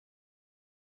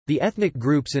The ethnic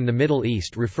groups in the Middle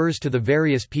East refers to the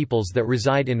various peoples that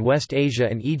reside in West Asia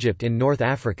and Egypt in North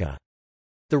Africa.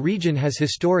 The region has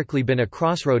historically been a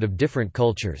crossroad of different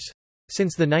cultures.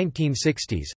 Since the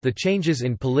 1960s, the changes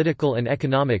in political and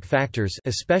economic factors,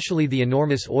 especially the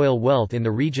enormous oil wealth in the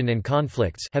region and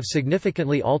conflicts, have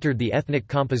significantly altered the ethnic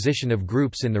composition of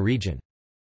groups in the region.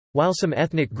 While some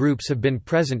ethnic groups have been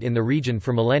present in the region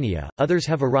for millennia, others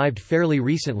have arrived fairly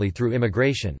recently through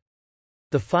immigration.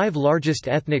 The 5 largest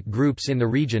ethnic groups in the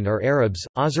region are Arabs,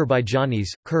 Azerbaijanis,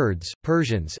 Kurds,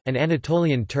 Persians, and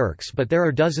Anatolian Turks, but there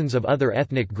are dozens of other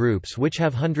ethnic groups which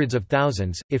have hundreds of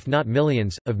thousands, if not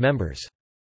millions, of members.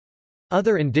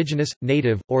 Other indigenous,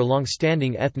 native, or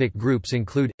long-standing ethnic groups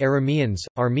include, Arameans,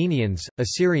 Armenians,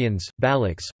 Assyrians,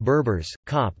 Balochs, Berbers,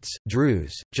 Copts,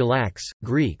 Druze, Jalaks,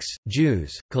 Greeks,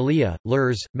 Jews, Kalia,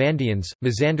 Lurs, Mandeans,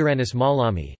 Mazandaranis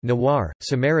Malami, Nawar,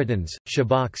 Samaritans,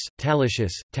 Shabaks,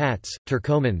 Talishis, Tats,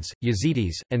 Turkomans,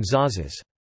 Yazidis, and Zazas.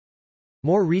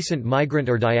 More recent migrant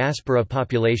or diaspora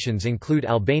populations include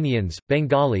Albanians,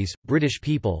 Bengalis, British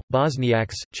people,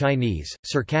 Bosniaks, Chinese,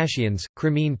 Circassians,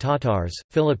 Crimean Tatars,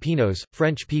 Filipinos,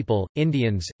 French people,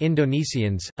 Indians,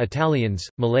 Indonesians, Italians,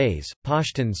 Malays,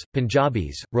 Pashtuns,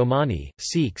 Punjabis, Romani,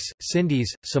 Sikhs, Sindhis,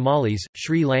 Somalis,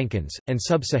 Sri Lankans, and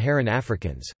Sub-Saharan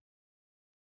Africans.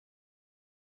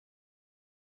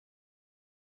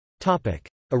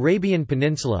 Arabian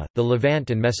Peninsula, the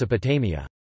Levant and Mesopotamia.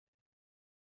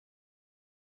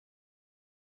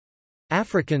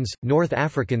 Africans, North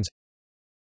Africans,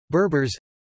 Berbers,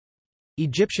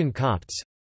 Egyptian Copts,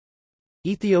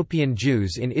 Ethiopian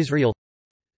Jews in Israel,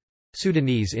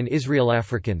 Sudanese in Israel,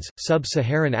 Africans,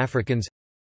 Sub-Saharan Africans,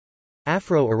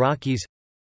 Afro-Iraqis,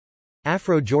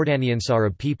 Afro-Jordanians,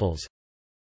 Arab peoples,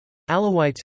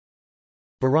 Alawites,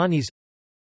 Bahranis,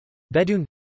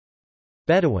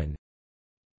 Bedouin,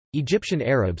 Egyptian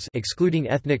Arabs excluding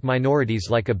ethnic minorities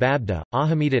like Ababda,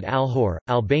 Ahmedid al-Hor,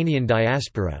 Albanian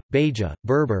diaspora, Beja,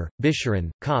 Berber,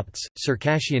 Bisharan, Copts,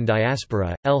 Circassian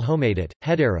diaspora, El Homadit,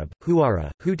 Hedarab,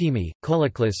 Huara, Hutimi,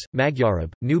 Kolaklis,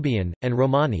 Magyarab, Nubian, and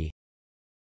Romani.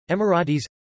 Emiratis,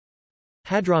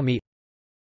 Hadrami,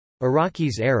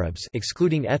 Iraqis, Arabs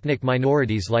excluding ethnic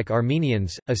minorities like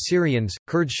Armenians, Assyrians,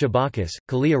 Kurds, Shabakis,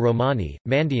 Kalia, Romani,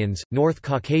 Mandeans, North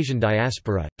Caucasian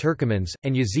diaspora, Turkomans,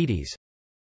 and Yazidis.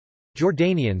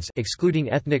 Jordanians excluding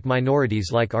ethnic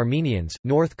minorities like Armenians,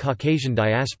 North Caucasian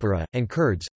diaspora, and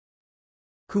Kurds.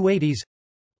 Kuwaitis,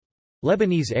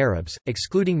 Lebanese Arabs,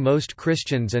 excluding most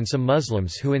Christians and some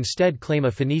Muslims who instead claim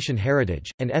a Phoenician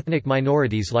heritage, and ethnic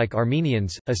minorities like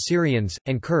Armenians, Assyrians,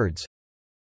 and Kurds.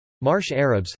 Marsh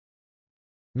Arabs,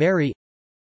 Mari,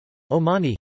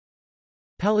 Omani,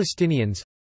 Palestinians,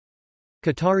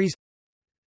 Qataris,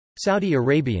 Saudi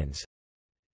Arabians,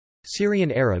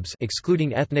 Syrian Arabs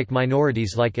excluding ethnic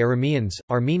minorities like Arameans,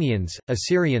 Armenians,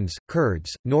 Assyrians,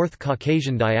 Kurds, North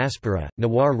Caucasian diaspora,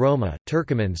 Nawar Roma,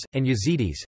 Turkomans, and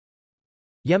Yazidis.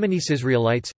 Yemenis,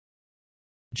 Israelites,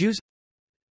 Jews,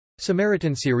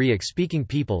 Samaritan Syriac-speaking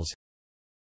peoples,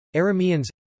 Arameans,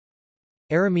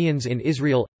 Arameans in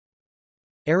Israel,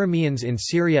 Arameans in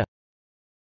Syria,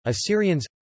 Assyrians,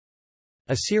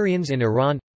 Assyrians in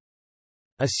Iran,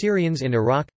 Assyrians in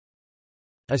Iraq,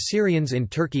 Assyrians in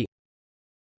Turkey,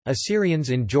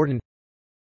 Assyrians in Jordan,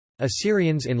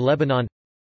 Assyrians in Lebanon,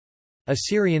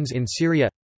 Assyrians in Syria,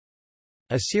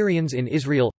 Assyrians in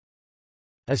Israel,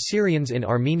 Assyrians in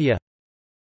Armenia,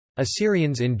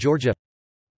 Assyrians in Georgia,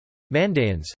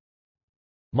 Mandaeans,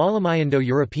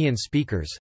 Malamayando-European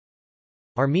speakers,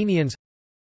 Armenians,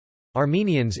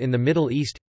 Armenians in the Middle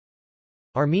East,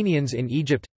 Armenians in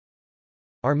Egypt,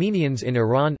 Armenians in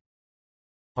Iran,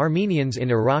 Armenians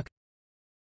in Iraq,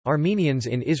 Armenians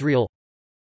in Israel,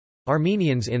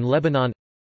 Armenians in Lebanon,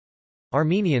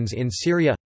 Armenians in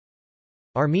Syria,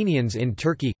 Armenians in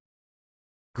Turkey,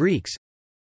 Greeks,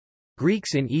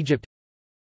 Greeks in Egypt,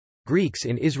 Greeks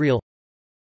in Israel,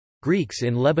 Greeks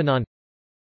in Lebanon,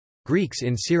 Greeks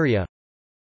in Syria,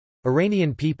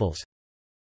 Iranian peoples,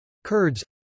 Kurds,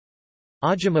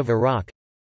 Ajam of Iraq,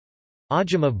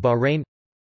 Ajam of Bahrain,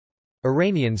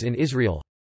 Iranians in Israel,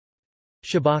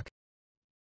 Shabak,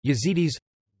 Yazidis,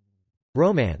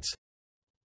 Romance,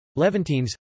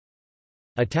 Levantines,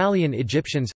 Italian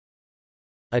Egyptians,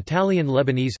 Italian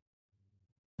Lebanese,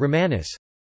 Romanis,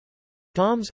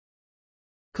 Toms,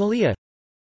 Kalia,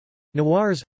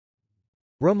 Nawars,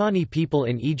 Romani people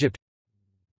in Egypt,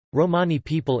 Romani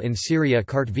people in Syria,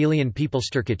 Kartvelian peoples,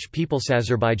 Turkic peoples,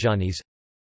 Azerbaijanis,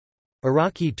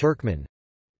 Iraqi Turkmen,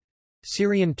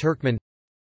 Syrian Turkmen,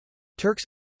 Turks,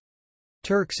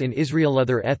 Turks in Israel,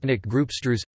 other ethnic groups,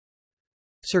 Druze,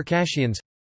 Circassians,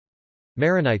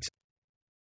 Maronites.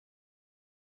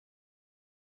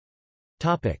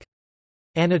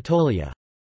 Anatolia.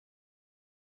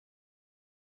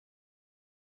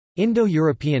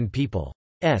 Indo-European people.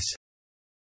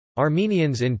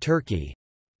 Armenians in Turkey.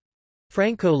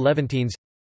 Franco-Levantines.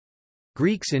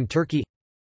 Greeks in Turkey.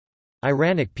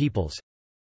 Iranic peoples.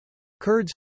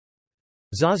 Kurds.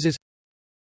 Zazas.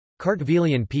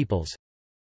 Kartvelian peoples.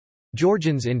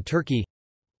 Georgians in Turkey.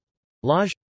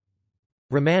 Laj.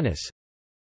 Romanis.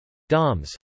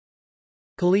 Doms.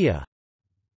 Kalia.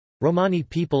 Romani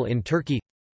people in Turkey.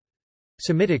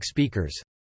 Semitic speakers.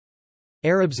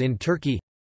 Arabs in Turkey.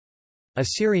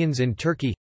 Assyrians in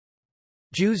Turkey.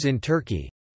 Jews in Turkey.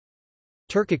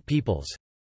 Turkic peoples.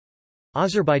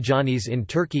 Azerbaijanis in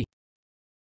Turkey.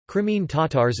 Crimean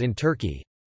Tatars in Turkey.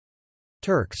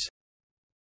 Turks.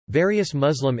 Various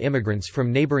Muslim immigrants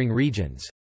from neighboring regions.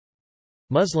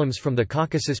 Muslims from the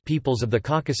Caucasus, peoples of the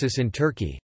Caucasus in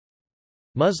Turkey.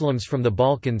 Muslims from the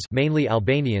Balkans, mainly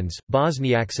Albanians,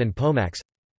 Bosniaks and Pomaks.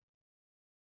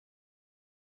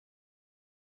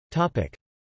 Topic: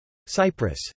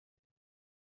 Cyprus.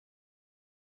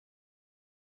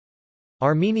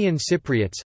 Armenian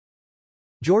Cypriots.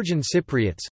 Georgian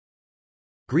Cypriots.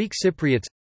 Greek Cypriots.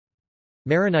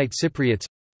 Maronite Cypriots.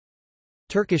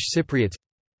 Turkish Cypriots.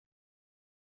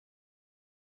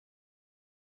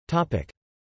 Topic: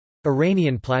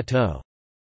 Iranian Plateau.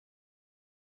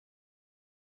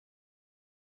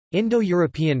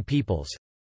 Indo-European peoples.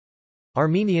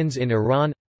 Armenians in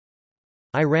Iran.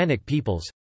 Iranic peoples.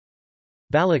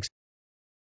 Balochs.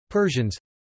 Persians.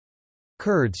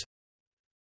 Kurds.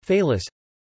 Falis.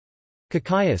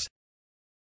 Kakayas.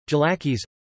 Jalakis.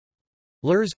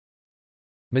 Lurs.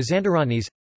 Mazandaranis.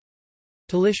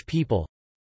 Talish people.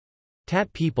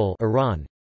 Tat people, Iran.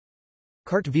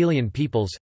 Kartvelian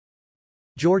peoples.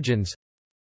 Georgians.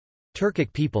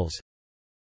 Turkic peoples.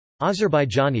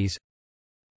 Azerbaijanis.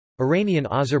 Iranian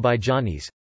Azerbaijanis.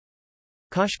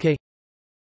 Kashkai.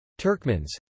 Turkmens.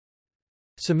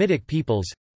 Semitic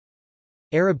peoples.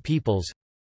 Arab peoples.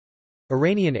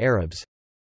 Iranian Arabs.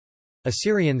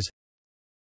 Assyrians.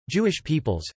 Jewish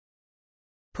peoples.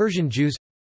 Persian Jews.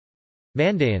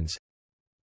 Mandayans.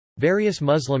 Various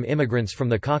Muslim immigrants from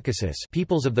the Caucasus,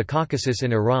 peoples of the Caucasus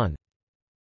in Iran.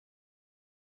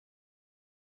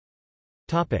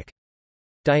 Topic: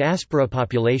 Diaspora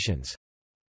populations.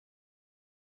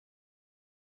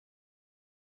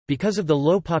 Because of the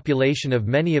low population of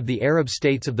many of the Arab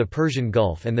states of the Persian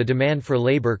Gulf and the demand for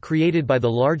labor created by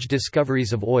the large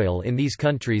discoveries of oil in these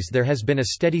countries, there has been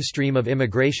a steady stream of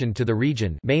immigration to the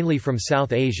region, mainly from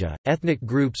South Asia. Ethnic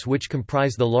groups which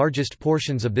comprise the largest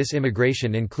portions of this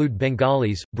immigration include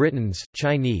Bengalis, Britons,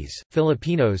 Chinese,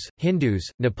 Filipinos, Hindus,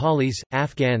 Nepalis,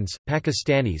 Afghans,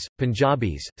 Pakistanis,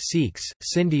 Punjabis, Sikhs,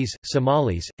 Sindhis,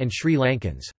 Somalis, and Sri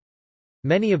Lankans.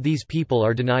 Many of these people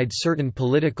are denied certain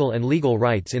political and legal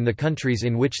rights in the countries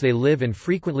in which they live and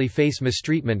frequently face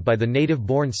mistreatment by the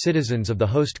native-born citizens of the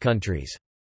host countries.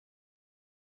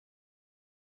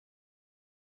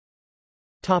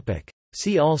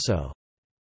 See also: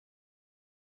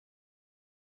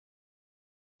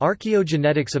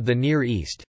 Archaeogenetics of the Near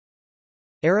East,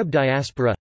 Arab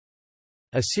diaspora,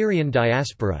 Assyrian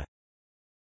diaspora,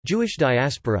 Jewish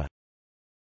diaspora,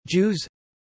 Jews,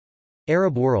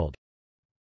 Arab world,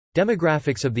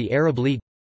 Demographics of the Arab League,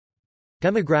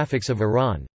 Demographics of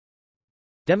Iran,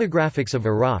 Demographics of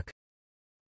Iraq,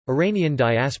 Iranian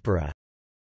diaspora,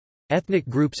 Ethnic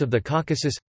groups of the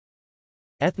Caucasus,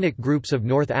 Ethnic groups of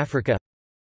North Africa,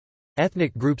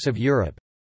 Ethnic groups of Europe,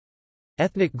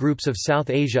 Ethnic groups of South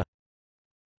Asia,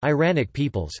 Iranic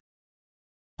peoples,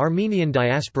 Armenian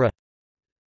diaspora,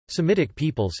 Semitic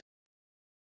peoples,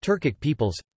 Turkic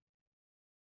peoples.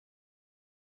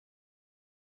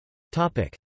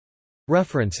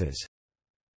 References